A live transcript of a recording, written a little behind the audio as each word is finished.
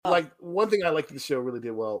like one thing I liked the show really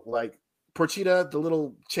did well, like Porchita, the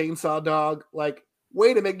little chainsaw dog, like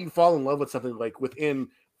way to make you fall in love with something like within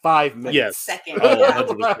 5 minutes. Yes. Second. Oh,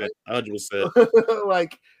 100%. 100%.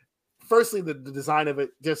 Like, firstly, the design of it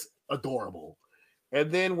just adorable,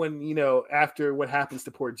 and then when after what happens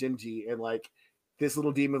to poor Gingy, and like this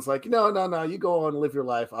little demon's like, no, you go on, live your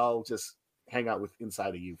life. I'll just hang out with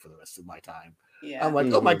inside of you for the rest of my time. Yeah. I'm like,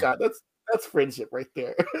 oh my god, that's friendship right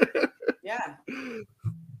there. Yeah.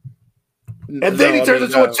 And then he turns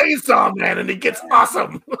into a chainsaw man, and he gets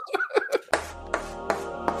awesome.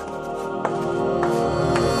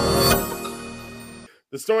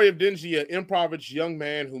 The story of Denji, an impoverished young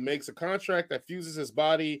man who makes a contract that fuses his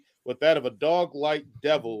body with that of a dog-like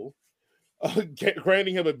devil,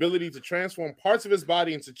 granting him ability to transform parts of his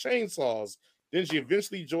body into chainsaws. Denji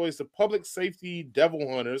eventually joins the Public Safety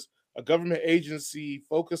Devil Hunters, a government agency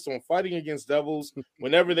focused on fighting against devils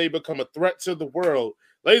whenever they become a threat to the world.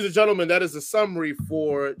 Ladies and gentlemen, that is a summary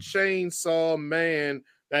for Chainsaw Man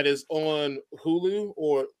that is on Hulu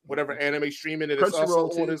or whatever anime streaming it is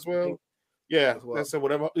also on as well. Yeah, that's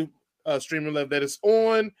whatever streaming level that is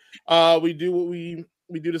on. We do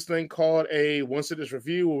this thing called a one sentence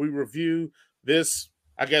review, where we review this,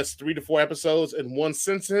 I guess, 3 to 4 episodes in one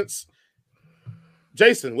sentence.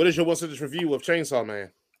 Jason, what is your one sentence review of Chainsaw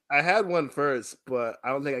Man? I had one first, but I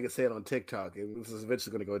don't think I can say it on TikTok, and this is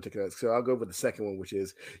eventually going to go on TikTok. So I'll go with the second one, which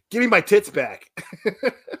is "Give me my tits back."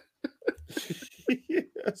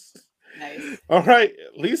 Yes. Nice. All right,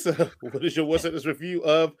 Lisa, what is your one sentence review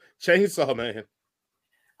of Chainsaw Man?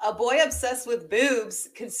 A boy obsessed with boobs,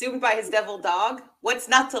 consumed by his devil dog. What's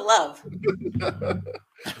not to love?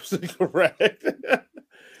 Absolutely correct.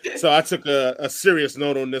 So I took a serious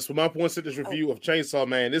note on this. For my one sentence review of Chainsaw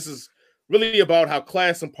Man, this is really about how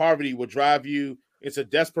class and poverty will drive you into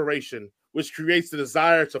desperation, which creates the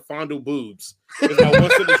desire to fondle boobs. Is my one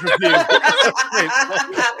sentence review.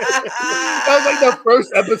 That was like the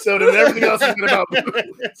first episode, and everything else is about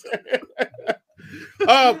boobs.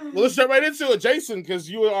 Well, let's jump right into it, Jason, because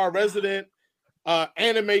you are our resident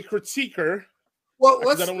anime critiquer. Well,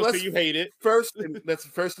 I don't want to say you hate it. That's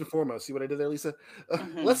first and foremost. See what I did there, Lisa?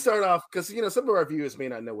 Let's start off, because some of our viewers may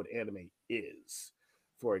not know what anime is,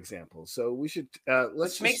 for example. So we should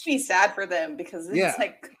Which makes me sad for them, because it's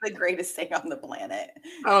like the greatest thing on the planet.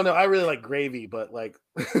 I don't know. I really like gravy, but like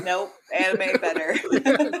nope, anime better.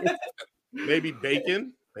 Maybe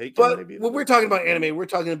bacon. But maybe. when we're talking about anime, we're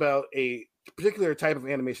talking about a particular type of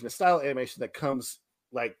animation, a style of animation that comes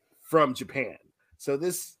like from Japan. So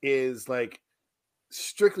this is like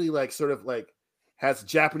strictly like sort of like has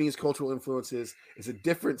Japanese cultural influences. It's a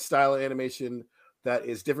different style of animation that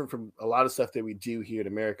is different from a lot of stuff that we do here in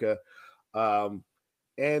America.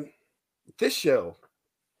 And this show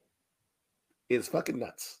is fucking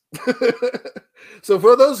nuts. So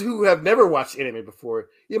for those who have never watched anime before,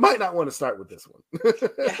 you might not want to start with this one.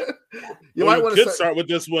 You might want to start with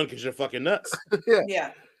this one because you're fucking nuts.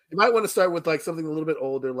 Yeah. You might want to start with like something a little bit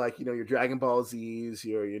older, like your Dragon Ball Z's,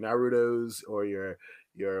 your Naruto's, or your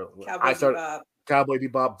Cowboy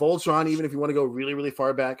Bebop, Voltron, even if you want to go really, really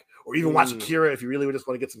far back, or even watch Akira if you really just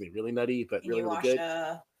want to get something really nutty but really, really good.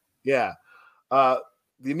 Yeah.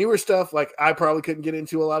 The newer stuff, like I probably couldn't get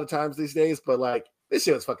into a lot of times these days, but like this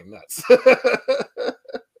show is fucking nuts.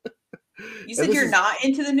 You said you're not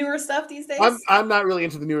into the newer stuff these days? I'm not really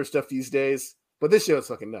into the newer stuff these days, but this show is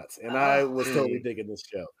fucking nuts. And I was totally digging this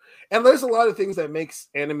show. And there's a lot of things that makes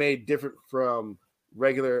anime different from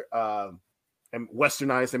regular and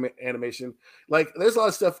westernized animation. Like there's a lot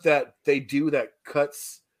of stuff that they do that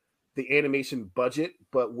cuts the animation budget,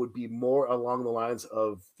 but would be more along the lines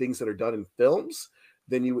of things that are done in films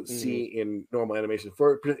than you would see in normal animation.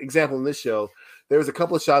 For example, in this show, there was a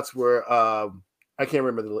couple of shots where I can't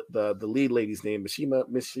remember the lead lady's name,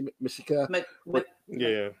 Mishika.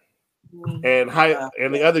 Yeah. And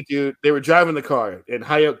and the other dude, they were driving the car, and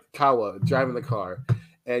Hayakawa driving the car,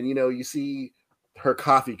 and you see her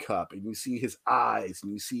coffee cup, and you see his eyes,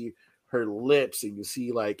 and you see her lips, and you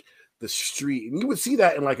see like the street, and you would see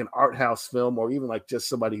that in like an art house film, or even like just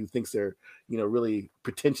somebody who thinks they're really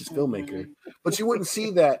pretentious filmmaker, but you wouldn't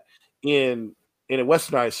see that in a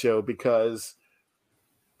westernized show because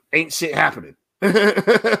ain't shit happening.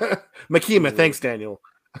 Makima, thanks Daniel.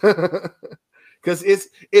 Because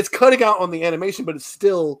it's cutting out on the animation, but it's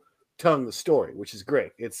still telling the story, which is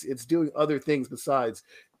great. It's doing other things besides,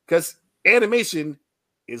 because animation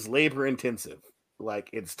is labor intensive. Like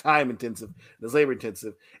it's time intensive, it's labor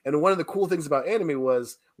intensive. And one of the cool things about anime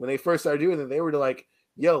was when they first started doing it, they were like,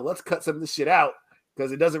 yo, let's cut some of this shit out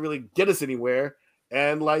because it doesn't really get us anywhere.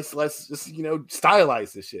 And let's just,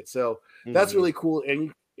 stylize this shit. So that's really cool.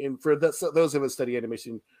 And and for those of us study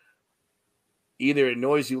animation, either it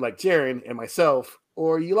annoys you like Jaren and myself,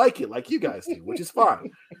 or you like it like you guys do, which is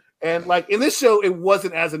fine. And like in this show, it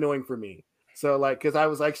wasn't as annoying for me. So like, because I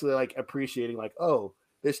was actually like appreciating like, oh,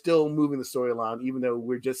 they're still moving the story along, even though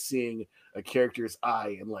we're just seeing a character's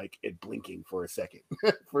eye and like it blinking for a second.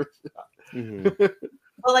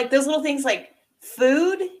 Well, like those little things like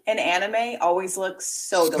food and anime always look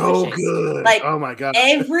so delicious. Good. Like, oh my god!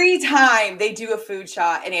 Every time they do a food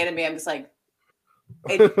shot in anime, I'm just like,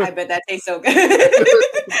 I bet that tastes so good.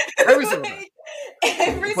 Every single time.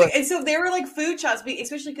 And so there were like food shots,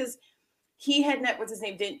 especially because he had what's his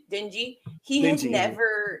name, Denji. He had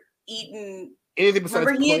never eaten.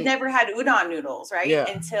 Remember, he had never had udon noodles, right? Yeah.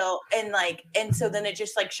 And so then it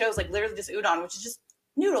just like shows like literally just udon, which is just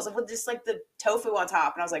noodles with just like the tofu on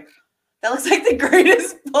top, and I was like, that looks like the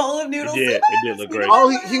greatest bowl of noodles. It did look great. Oh,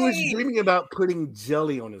 he was dreaming about putting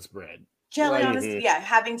jelly on his bread. Jelly on his,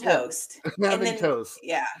 having toast. Having toast.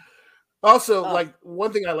 Yeah. Also, like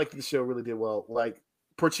one thing I liked the show really did well, like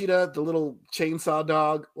Porchita, the little chainsaw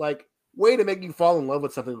dog, like way to make you fall in love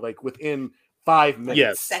with something like within 5 minutes.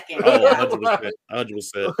 Yes. Second. Oh,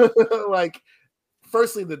 100%. Like,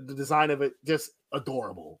 firstly, the design of it just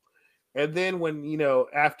adorable. And then when,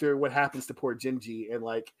 after what happens to poor Genji and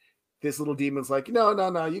like this little demon's like,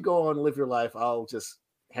 no, you go on and live your life. I'll just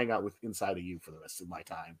hang out inside of you for the rest of my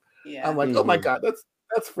time. Yeah. I'm like, oh my God,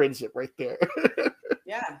 that's friendship right there.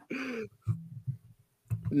 Yeah.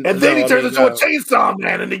 And then he turns into a chainsaw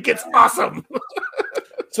man and he gets awesome.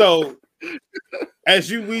 So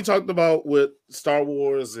as we talked about with Star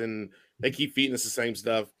Wars and they keep feeding us the same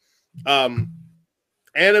stuff.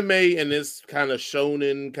 Anime and this kind of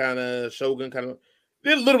shonen, kind of shogun, kind of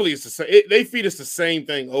it literally is the same. They feed us the same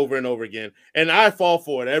thing over and over again, and I fall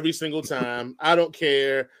for it every single time. I don't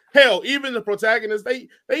care. Hell, even the protagonists, they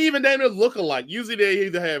even damn near look alike. Usually, they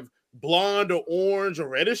either have blonde or orange or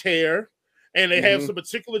reddish hair, and they have some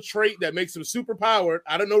particular trait that makes them super powered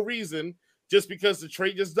out of no reason, just because the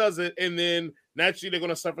trait just does it. And then naturally, they're going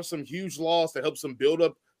to suffer some huge loss that helps them build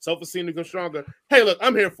up self-esteem to go stronger. Hey, look,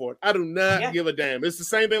 I'm here for it. I do not give a damn. It's the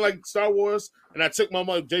same thing like Star Wars, and I took my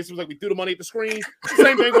money. Jason was like, we threw the money at the screen.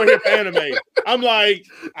 Same thing going here for anime. I'm like,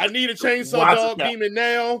 I need a chainsaw dog demon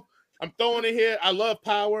now. I'm throwing it here. I love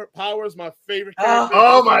Power. Power is my favorite character.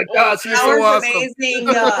 Oh my God, she's so awesome. Amazing.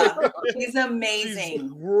 She's amazing.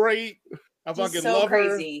 She's great. I fucking love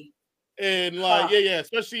crazy. Her. And like,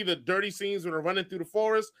 especially the dirty scenes when they're running through the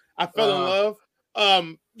forest. I fell in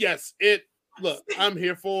love. Yes, look, I'm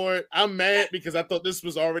here for it. I'm mad because I thought this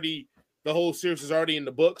was already, the whole series was already in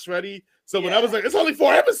the books ready. So when I was like, it's only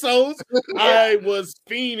 4 episodes, I was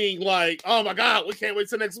fiending like, oh my God, we can't wait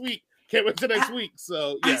till next week. Can't wait till next week.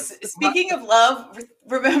 So yes. Speaking of love,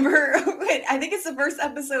 remember I think it's the first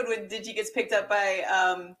episode when Digi gets picked up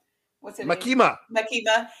by what's her Makima. name?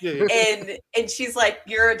 Makima. Yeah. And she's like,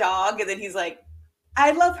 you're a dog, and then he's like,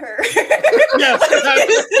 I love her.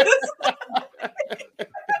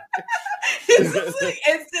 Like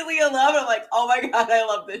instantly in love. I'm like, oh my God, I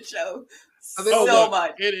love this show so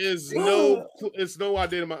much. It is no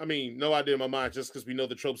idea in my mind, just because we know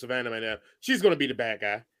the tropes of anime now. She's gonna be the bad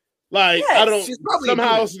guy. Like, I don't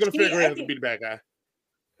somehow she's gonna figure out to be the bad guy.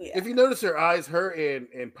 Yeah. If you notice her eyes, her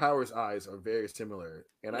and Power's eyes are very similar,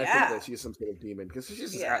 and I think that she's some sort of demon because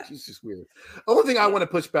she's just weird. The only thing I want to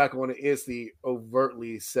push back on is the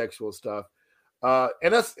overtly sexual stuff,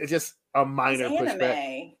 and that's just a minor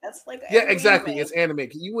pushback. That's like exactly. It's anime.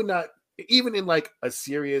 You would not, even in like a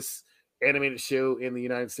serious animated show in the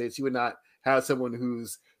United States, you would not have someone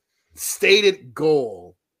whose stated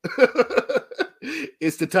goal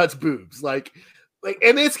is to touch boobs, like,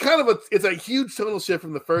 and it's kind of it's a huge tonal shift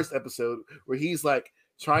from the first episode where he's like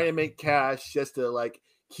trying to make cash just to like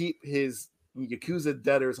keep his Yakuza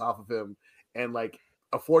debtors off of him and like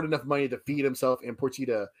afford enough money to feed himself and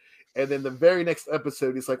Porchita. And then the very next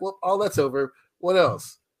episode, he's like, well, all that's over. What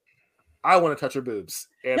else? I want to touch her boobs.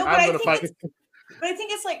 And I'm going to fight. But I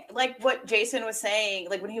think it's like what Jason was saying,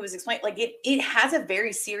 like when he was explaining, like it has a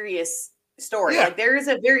very serious story. Like there is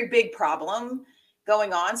a very big problem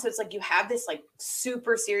going on. So it's like you have this like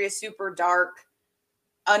super serious, super dark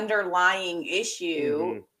underlying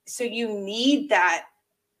issue. So you need that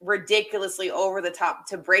ridiculoly over the top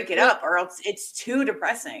to break it up, or else it's too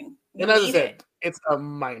depressing. And as I said, it's a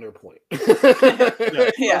minor point. Look,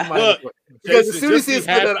 because as soon as he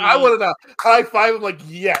said that, I wanted to high five him like,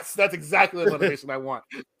 yes, that's exactly the motivation I want.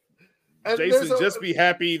 And Jason, just be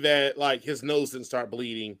happy that like his nose didn't start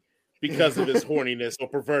bleeding because of his horniness or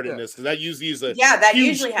pervertedness, because that usually is that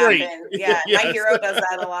usually happens. My hero does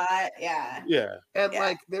that a lot. And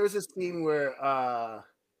like there was this scene where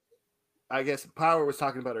I guess Power was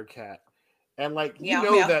talking about her cat, and like Meow,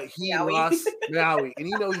 know meow, that he meowie. lost Maui,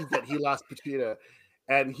 and that he lost Pochita,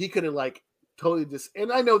 and he could have like totally just.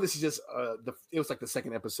 And I know this is just it was like the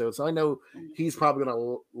second episode, so I know he's probably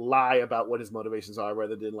gonna lie about what his motivations are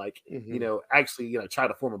rather than like actually try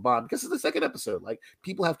to form a bond because it's the second episode. Like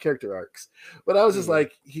people have character arcs, but I was just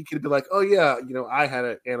like he could be like, oh yeah, I had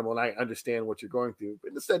an animal and I understand what you're going through,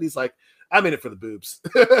 but instead he's like, I'm in it for the boobs.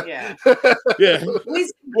 Yeah.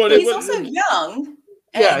 He's also young.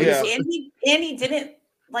 And, and he didn't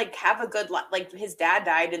like have a good life. Like his dad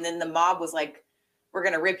died, and then the mob was like, "We're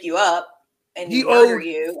gonna rip you up and he murder owed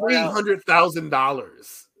you."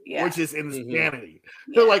 $300,000, which is insanity.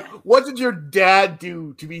 So, like, what did your dad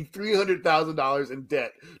do to be $300,000 in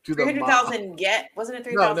debt to the mob? 300,000 yen? Wasn't it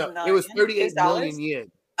 3,000? No, it was 38 million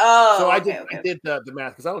yen. Oh, so I did the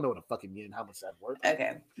math because I don't know what a fucking yen, how much that worth.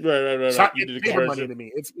 Okay, right. You did paper money to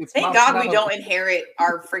me. It's thank God we don't inherit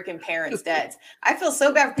our freaking parents' debts. I feel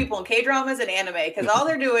so bad for people in K-dramas and anime because all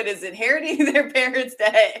they're doing is inheriting their parents'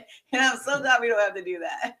 debt, and I'm so glad we don't have to do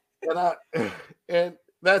that. And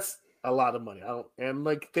that's a lot of money.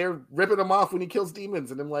 Like they're ripping him off when he kills demons,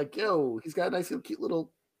 and I'm like, yo, he's got a nice little cute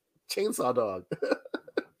little chainsaw dog.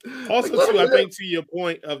 Also, like, too, I think to your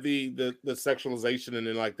point of the sexualization and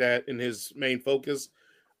then like that in his main focus,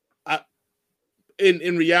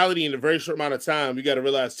 in reality, in a very short amount of time, you got to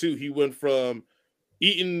realize too, he went from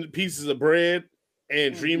eating pieces of bread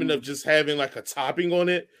and dreaming of just having like a topping on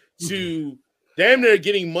it to damn near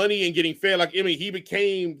getting money and getting fed. Like, I mean, he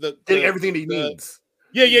became getting everything he needs.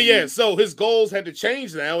 Yeah. So his goals had to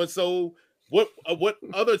change now, and so. What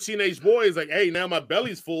other teenage boys like? Hey, now my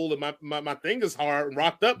belly's full and my thing is hard and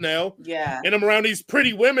rocked up now. Yeah, and I'm around these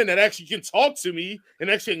pretty women that actually can talk to me and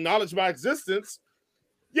actually acknowledge my existence.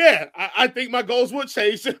 Yeah, I think my goals would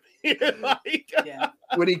change. When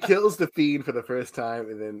he kills the fiend for the first time,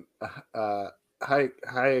 and then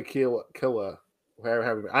Hayakawa,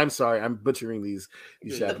 I'm sorry, I'm butchering these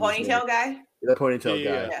the ponytail guy. The ponytail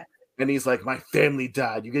guy. Yeah. And he's like, my family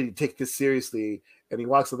died. You got to take this seriously. And he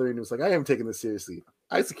walks over and he's like, I am taking this seriously.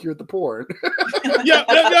 I secured the porn. Yeah.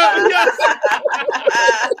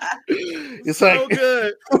 It's so like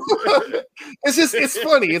good. it's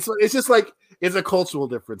funny. It's just like it's a cultural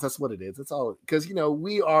difference. That's what it is. It's all because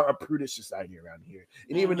we are a prudish society around here.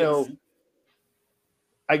 And even though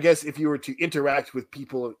I guess if you were to interact with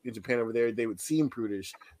people in Japan over there, they would seem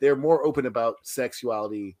prudish. They're more open about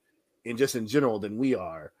sexuality in general than we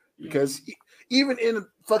are. Because even in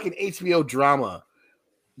fucking HBO drama,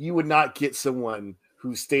 you would not get someone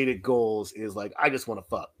whose stated goals is like, I just want to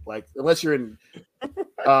fuck. Like, unless you're in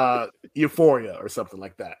Euphoria or something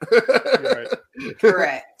like that. Right.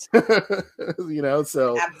 Correct.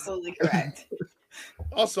 So absolutely correct.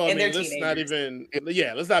 Also, I mean,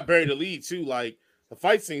 let's not bury the lead too. Like the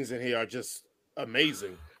fight scenes in here are just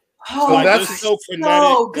amazing. Oh, like, that's so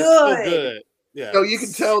kinetic. Good. So good. Yeah. So you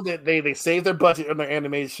can tell that they saved their budget on their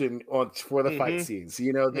animation for the fight scenes.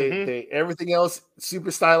 They everything else super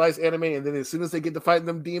stylized anime, and then as soon as they get to fighting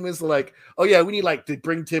them demons, they're like, oh yeah, we need like to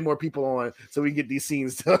bring 10 more people on so we can get these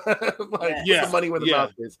scenes done. Put the money where the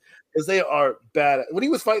mouth is, because they are bad. When he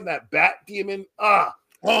was fighting that bat demon, oh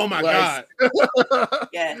my god,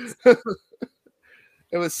 yes,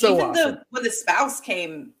 it was so even awesome. When the spouse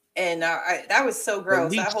came. And that was so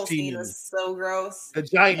gross. That whole scene was so gross. The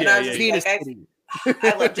giant penis. I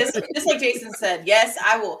love just like Jason said. Yes,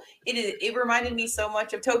 I will. It reminded me so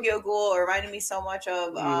much of Tokyo Ghoul. It reminded me so much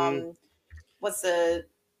of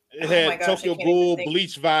It had Tokyo Ghoul,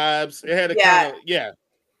 Bleach vibes. It had a kind of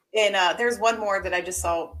And there's one more that I just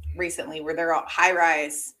saw recently where they're all high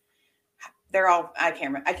rise. They're all I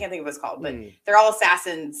can't think of what it's called, but they're all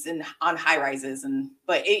assassins on high rises,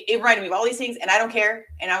 but it reminded me of all these things, and I don't care,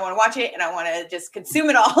 and I want to watch it, and I want to just consume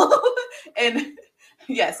it all. And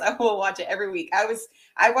yes, I will watch it every week. I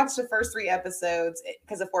watched the first 3 episodes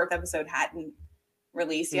because the 4th episode hadn't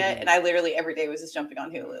released yet, and I literally every day was just jumping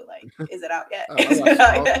on Hulu, like, is it out yet? Is it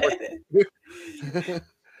out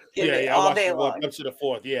yet? All day long up to the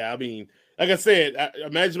 4th. Yeah, I mean, like I said,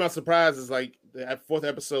 imagine my surprise is like that 4th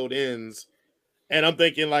episode ends. And I'm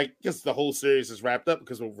thinking, like, just the whole series is wrapped up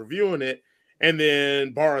because we're reviewing it. And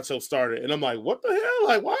then Boruto started. And I'm like, what the hell?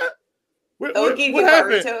 Like, what? What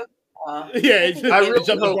happened? I really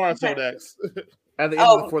jumped to Boruto next. At the end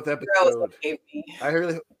of the 4th episode, I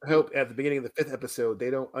really hope at the beginning of the 5th episode, they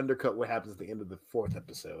don't undercut what happens at the end of the 4th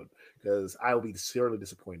episode. Because I will be sorely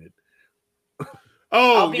disappointed.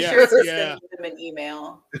 I'll be sure to send them an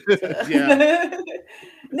email.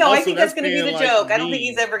 No, also, I think that's going to be the joke. I don't think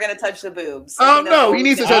he's ever going to touch the boobs. Oh no, he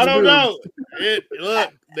needs to touch the boobs.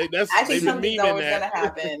 I think something's always going to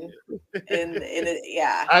happen.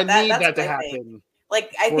 yeah, I need that's that to my happen. thing.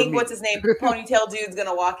 Like, I think me. what's his name, Ponytail Dude's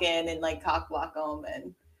gonna walk in and like cock block him,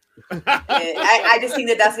 and I just think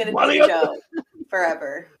that's gonna be the joke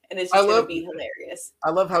forever, and it's just gonna be hilarious.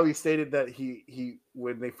 I love how he stated that he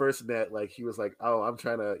when they first met, like he was like, "Oh, I'm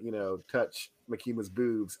trying to touch Makima's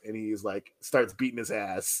boobs," and he's like starts beating his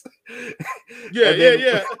ass.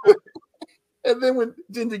 Yeah. And then when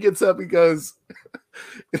Gingy gets up, he goes,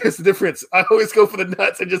 "There's the difference. I always go for the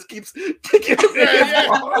nuts and just keeps kicking him in his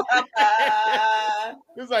ball."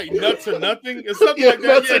 It's like nuts or nothing. It's something like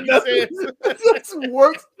that. He just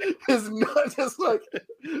works his nuts. Just like,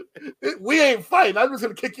 we ain't fighting. I'm just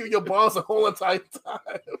gonna kick you in your balls the whole entire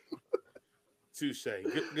time. Touche.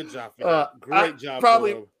 Good job. Great job.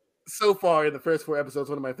 Probably so far in the first 4 episodes,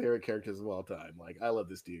 one of my favorite characters of all time. Like, I love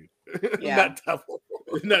this dude. Yeah. Not Devil.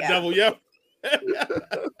 Not Devil. Yep.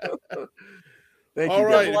 Thank you. All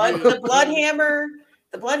right. The Bloodhammer.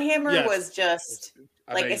 The Bloodhammer was just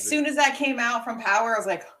like, amazing. As soon as that came out from Power, I was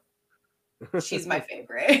like, she's my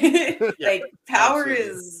favorite. Like, Power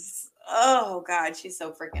is, oh God, she's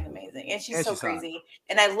so freaking amazing. And she's so crazy. Hot.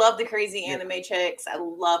 And I love the crazy anime chicks. I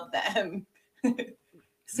love them.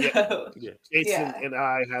 So Jason and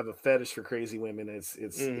I have a fetish for crazy women. It's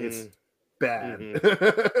bad.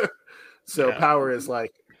 So Power is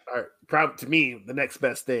like, to me, the next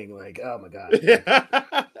best thing. Like, oh my God.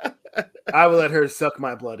 I will let her suck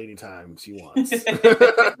my blood anytime she wants.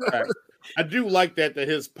 I do like that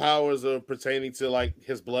his powers are pertaining to like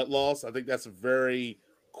his blood loss. I think that's a very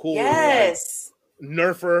cool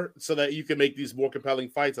nerfer so that you can make these more compelling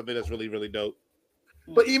fights. I think that's really, really dope.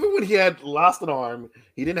 But even when he had lost an arm,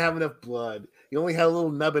 he didn't have enough blood. He only had a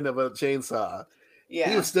little nubbin of a chainsaw. Yeah.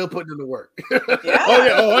 He was still putting in the work. Yeah. Oh,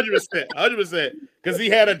 yeah. 100%. Because he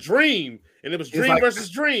had a dream, and it was dream versus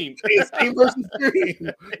dream. It's dream versus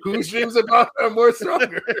dream. Whose dreams are more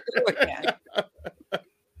stronger? Yeah.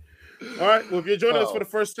 All right. Well, if you're joining us for the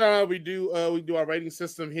first time, we do our rating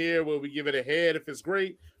system here where we give it a head if it's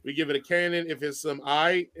great, we give it a cannon if it's some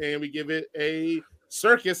eye, and we give it a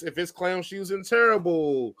circus if it's clown shoes and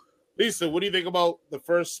terrible. Lisa, what do you think about the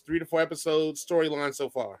first 3 to 4 episodes storyline so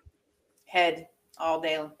far? Head all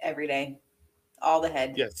day, every day, all the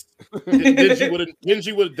head. Yes,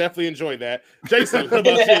 Genji would definitely enjoy that. Jason, what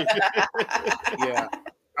about you? Yeah,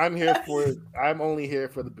 I'm only here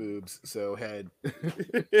for the boobs, so head.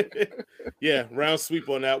 Yeah, round sweep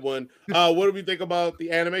on that one. What do we think about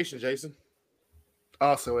the animation, Jason?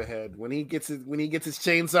 Also a head. When he gets his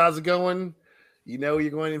chainsaws going, you know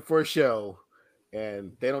you're going in for a show,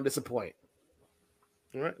 and they don't disappoint.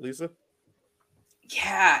 All right, Lisa.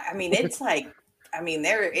 Yeah, I mean, it's like,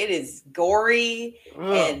 it is gory,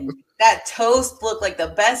 and that toast looked like the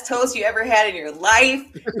best toast you ever had in your life.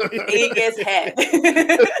 Big as head.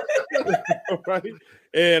 Right,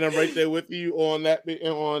 and I'm right there with you on that,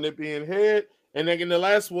 on it being head. And then the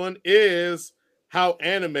last one is how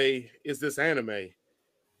anime is this anime,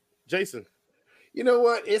 Jason? You know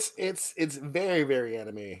what? It's very, very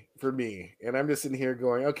anime for me, and I'm just sitting here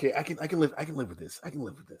going, okay, I can live with this. I can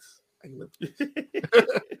live with this.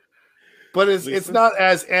 But it's not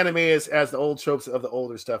as anime as the old tropes of the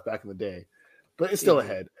older stuff back in the day. But it's still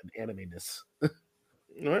ahead in anime-ness. All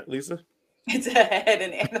right, Lisa. It's ahead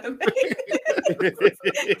in anime.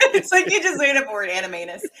 It's like you just made up for it,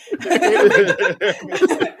 anime-ness.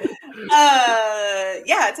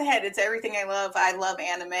 Yeah, it's ahead. It's everything I love. I love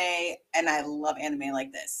anime, and I love anime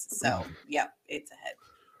like this. So, yeah, it's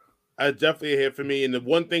ahead. Definitely ahead for me. And the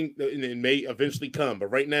one thing, it may eventually come, but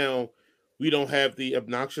right now, we don't have the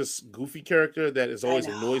obnoxious, goofy character that is always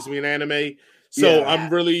annoys me in anime. So I'm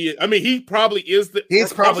really, he probably is the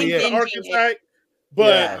archetype,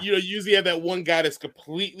 but usually have that one guy that's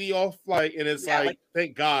completely off, and it's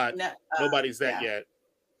thank God nobody's that yet.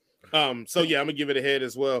 So I'm gonna give it a head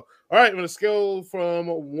as well. All right, I'm gonna scale from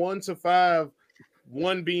 1 to 5,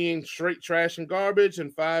 1 being straight trash and garbage,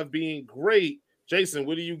 and 5 being great. Jason,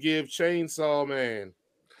 what do you give Chainsaw Man?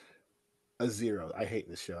 A 0. I hate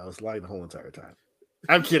this show. I was lying the whole entire time.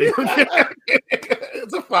 I'm kidding.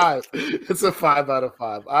 It's a 5. It's a 5 out of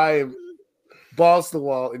 5. I am balls to the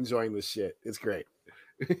wall enjoying this shit. It's great.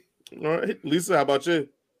 All right, Lisa, how about you?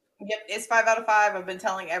 Yep, it's 5 out of 5. I've been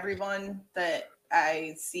telling everyone that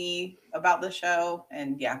I see about the show,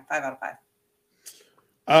 and 5 out of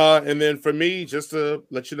 5. And then for me, just to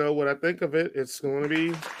let you know what I think of it, it's going to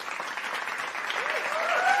be.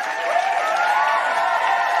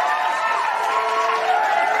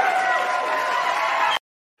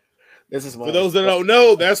 This is for those that don't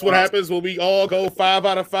know, that's what happens when we all go 5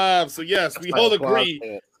 out of 5. So yes, we all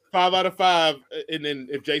agree 5 out of 5. And then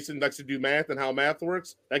if Jason likes to do math and how math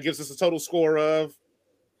works, that gives us a total score of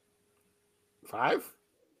 5?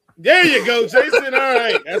 There you go, Jason. All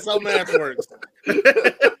right, that's how math works.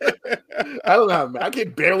 I don't know how I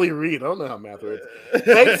can barely read. I don't know how math works.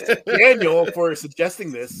 Thanks, Daniel, for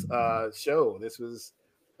suggesting this show. This was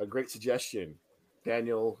a great suggestion.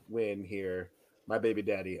 Daniel Wynn here, my baby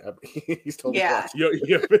daddy. He's totally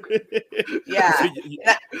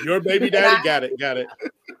your baby daddy. Got it.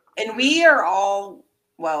 And we are all,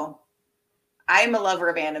 well, I'm a lover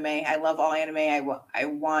of anime. I love all anime. I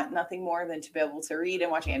want nothing more than to be able to read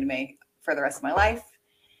and watch anime for the rest of my life.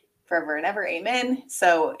 Forever and ever, amen.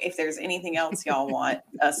 So if there's anything else y'all want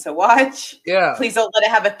us to watch, please don't let it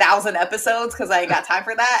have 1,000 episodes because I ain't got time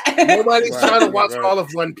for that. Nobody's trying to watch all of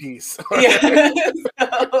One Piece. These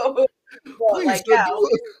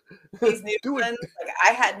new ones, like,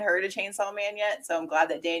 I hadn't heard of Chainsaw Man yet, so I'm glad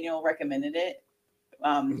that Daniel recommended it.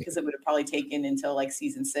 Because it would have probably taken until like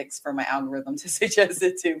season 6 for my algorithm to suggest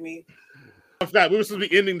it to me. In fact, we were supposed to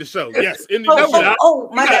be ending the show. Yes, ending the show.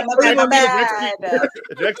 My bad.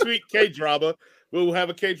 Next week, K-drama. We'll have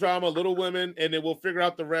a K-drama, Little Women, and then we'll figure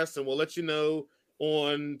out the rest, and we'll let you know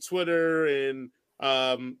on Twitter and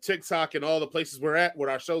TikTok and all the places we're at, what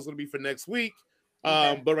our show's going to be for next week.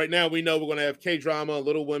 But right now, we know we're going to have K-drama,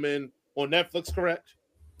 Little Women on Netflix, correct?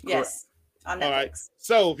 Yes. On Netflix. All right.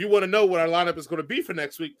 So if you want to know what our lineup is going to be for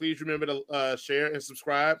next week, please remember to share and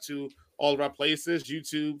subscribe to all of our places: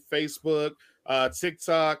 YouTube, Facebook,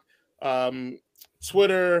 TikTok,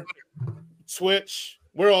 Twitter, Twitch.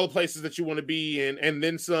 We're all the places that you want to be in, and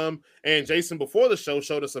then some. And Jason, before the show,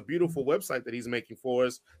 showed us a beautiful website that he's making for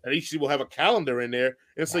us. That each will have a calendar in there,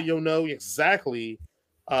 and so you'll know exactly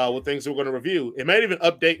what things we're going to review. It might even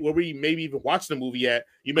update where we maybe even watch the movie at.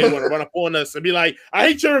 You may want to run up on us and be like, I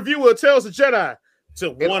hate your review of Tales of Jedi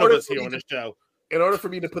to one of us here on the show. In order for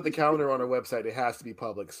me to put the calendar on our website, it has to be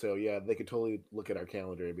public. So yeah, they could totally look at our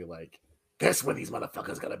calendar and be like, that's where these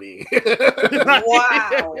motherfuckers gonna be.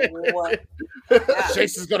 Wow.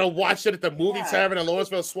 Jason's gonna watch it at the movie tavern in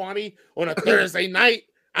Lawrenceville, Swanee on a Thursday night.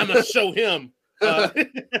 I'm gonna show him.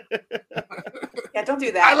 Don't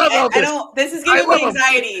do that. I don't. This is giving me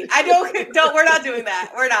anxiety. I don't. We're not doing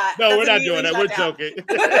that. We're not. No, we're not doing that. We're joking.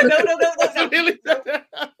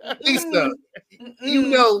 No. Lisa, you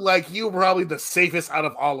know, like you're probably the safest out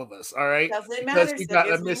of all of us. All right. Doesn't matter. You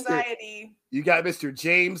got anxiety. You got Mr.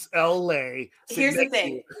 James L.A. Here's the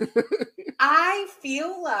thing. I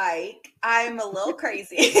feel like I'm a little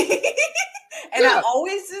crazy, and I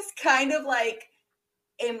always just kind of like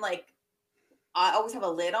am like. I always have a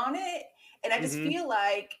lid on it. And I just feel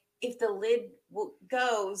like if the lid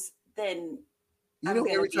goes, then I'm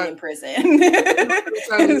going to be in prison.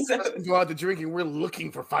 Every time we go out to drinking, we're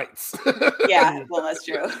looking for fights. Yeah, well, that's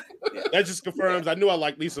true. Yeah. That just confirms I knew I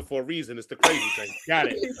liked Lisa for a reason. It's the crazy thing. Got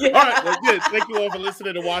it. Yeah. All right, well, good. Thank you all for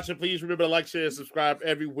listening and watching. Please remember to like, share, and subscribe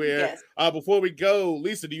everywhere. Yes. Before we go,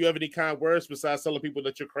 Lisa, do you have any kind words besides telling people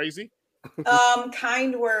that you're crazy?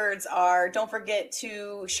 Kind words are, don't forget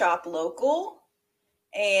to shop local.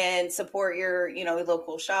 And support your,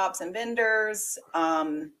 local shops and vendors.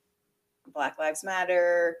 Black Lives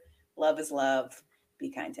Matter. Love is love. Be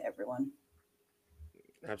kind to everyone.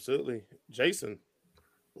 Absolutely. Jason.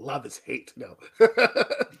 Love is hate. No.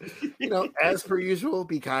 As per usual,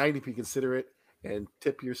 be kind if you consider it, and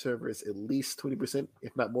tip your servers at least 20%,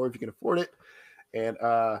 if not more, if you can afford it. And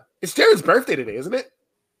it's Jared's birthday today, isn't it?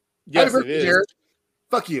 Yes, Happy birthday, it is. Jared.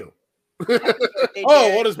 Fuck you.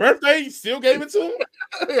 What his birthday? You still gave it to him?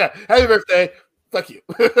 Yeah, happy birthday. Fuck you.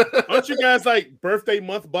 Aren't you guys like birthday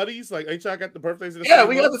month buddies? Like, ain't y'all got the birthdays in the same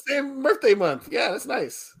we month? Got the same birthday month. Yeah, that's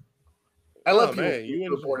nice. I love people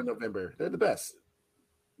who were born in November. They're the best.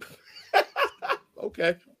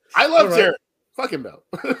 Okay. I love Jared. Fuck him though.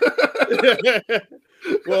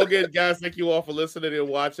 Well, again, guys, thank you all for listening and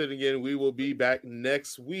watching. Again, we will be back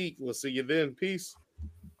next week. We'll see you then. Peace.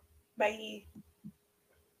 Bye.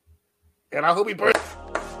 And I hope he burns.